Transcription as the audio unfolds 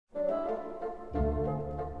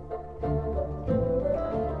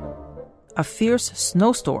A fierce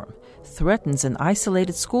snowstorm threatens an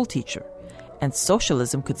isolated schoolteacher, and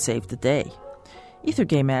socialism could save the day. Ether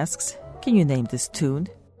Game asks, can you name this tune?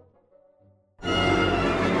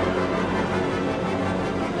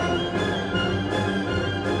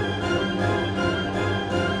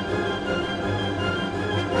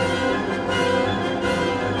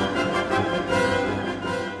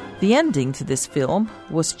 The ending to this film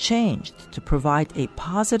was changed to provide a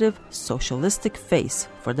positive, socialistic face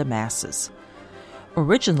for the masses.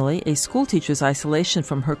 Originally, a schoolteacher's isolation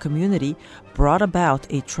from her community brought about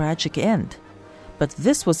a tragic end, but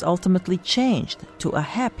this was ultimately changed to a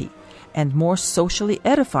happy and more socially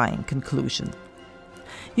edifying conclusion.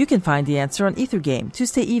 You can find the answer on Ether Game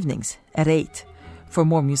Tuesday evenings at 8. For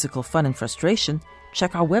more musical fun and frustration,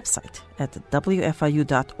 check our website at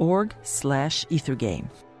wfiu.org/ethergame.